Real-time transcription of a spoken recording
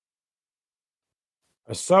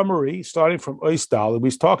A summary starting from Oistal. We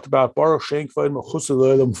talked about Baruch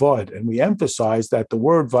Vod, and we emphasized that the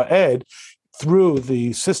word Va'ed through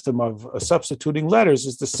the system of substituting letters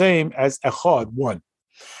is the same as Echad, one.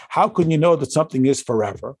 How can you know that something is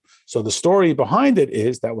forever? So the story behind it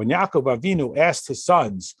is that when Yaakov Avinu asked his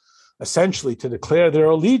sons essentially to declare their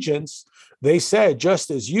allegiance, they said,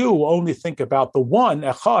 just as you only think about the one,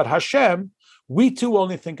 Echad, Hashem, we too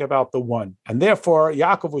only think about the one. And therefore,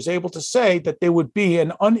 Yaakov was able to say that there would be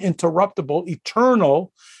an uninterruptible,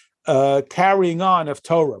 eternal carrying on of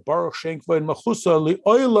Torah. Baruch Shenkva Mechusa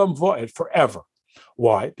Li'olam Vo'ed, forever.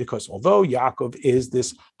 Why? Because although Yaakov is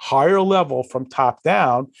this higher level from top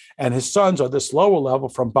down, and his sons are this lower level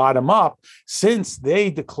from bottom up, since they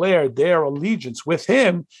declared their allegiance with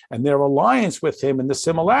him and their alliance with him and the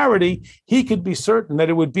similarity, he could be certain that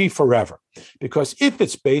it would be forever. Because if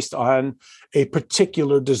it's based on a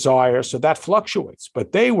particular desire, so that fluctuates.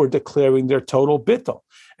 But they were declaring their total bittul.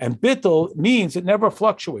 And bittul means it never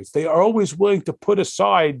fluctuates. They are always willing to put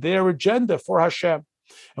aside their agenda for Hashem.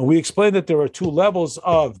 And we explained that there are two levels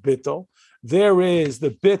of bittul. There is the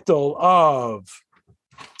bittul of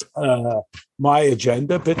my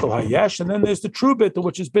agenda, bittul hayesh, and then there's the true bittul,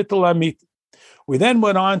 which is bittul amit. We then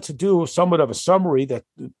went on to do somewhat of a summary that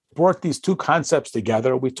brought these two concepts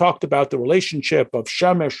together. We talked about the relationship of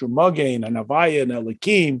Shemesh, Umagen, and Havaya, and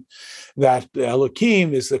Elokim, that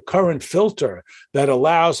Elokim is the current filter that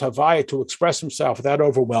allows Havaya to express himself without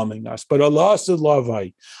overwhelming us. But Allah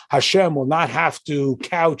Lavai, Hashem will not have to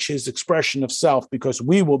couch his expression of self because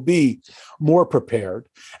we will be more prepared.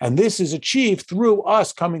 And this is achieved through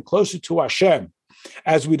us coming closer to Hashem,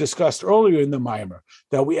 as we discussed earlier in the Maimer,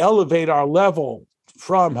 that we elevate our level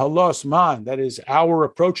from halos man, that is our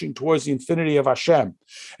approaching towards the infinity of Hashem,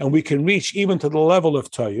 and we can reach even to the level of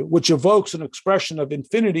Toyu, which evokes an expression of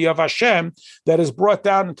infinity of Hashem that is brought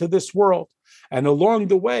down into this world. And along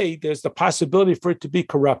the way, there's the possibility for it to be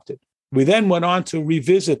corrupted. We then went on to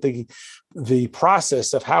revisit the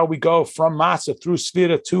process of how we go from matzah through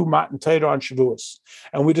Sfira to Matan Torah on Shavuos.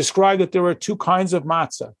 And we described that there are two kinds of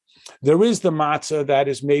matzah. There is the matzah that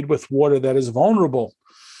is made with water that is vulnerable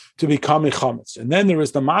to become chametz. And then there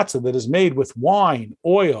is the matzah that is made with wine,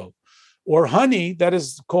 oil, or honey that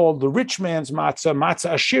is called the rich man's matzah,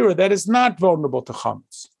 matzah ashira, that is not vulnerable to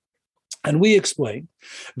chametz. And we explained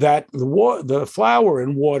that the flour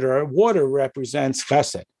and water represents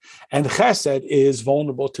chesed, and chesed is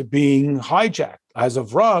vulnerable to being hijacked, as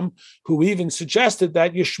Avram, who even suggested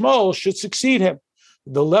that Yishmael should succeed him.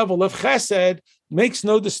 The level of chesed makes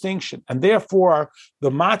no distinction, and therefore the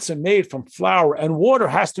matzah made from flour and water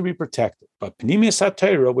has to be protected. But pnimius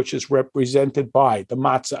haTorah, which is represented by the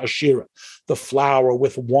matzah ashira, the flour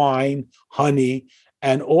with wine, honey,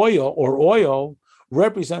 and oil,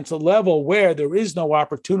 represents a level where there is no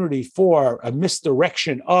opportunity for a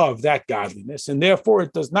misdirection of that godliness, and therefore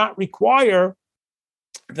it does not require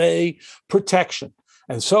the protection.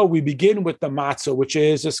 And so we begin with the matzah, which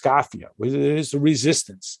is iskafia, which is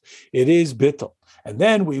resistance. It is bittul. And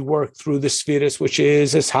then we work through the spheres, which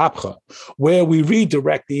is ishapcha, where we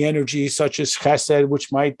redirect the energy such as chesed,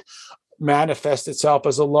 which might manifest itself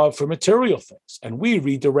as a love for material things. And we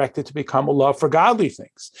redirect it to become a love for godly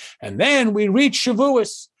things. And then we reach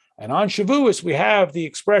Shavuos. And on Shavuos, we have the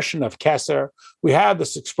expression of Keser. We have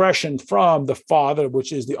this expression from the Father,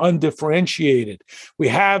 which is the undifferentiated. We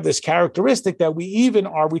have this characteristic that we even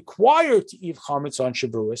are required to eat chametz on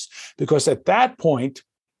Shavuos, because at that point,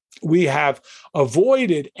 we have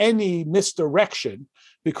avoided any misdirection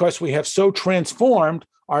because we have so transformed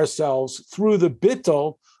ourselves through the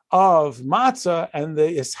bittul of matzah and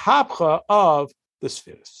the ishapcha of the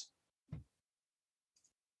spheres.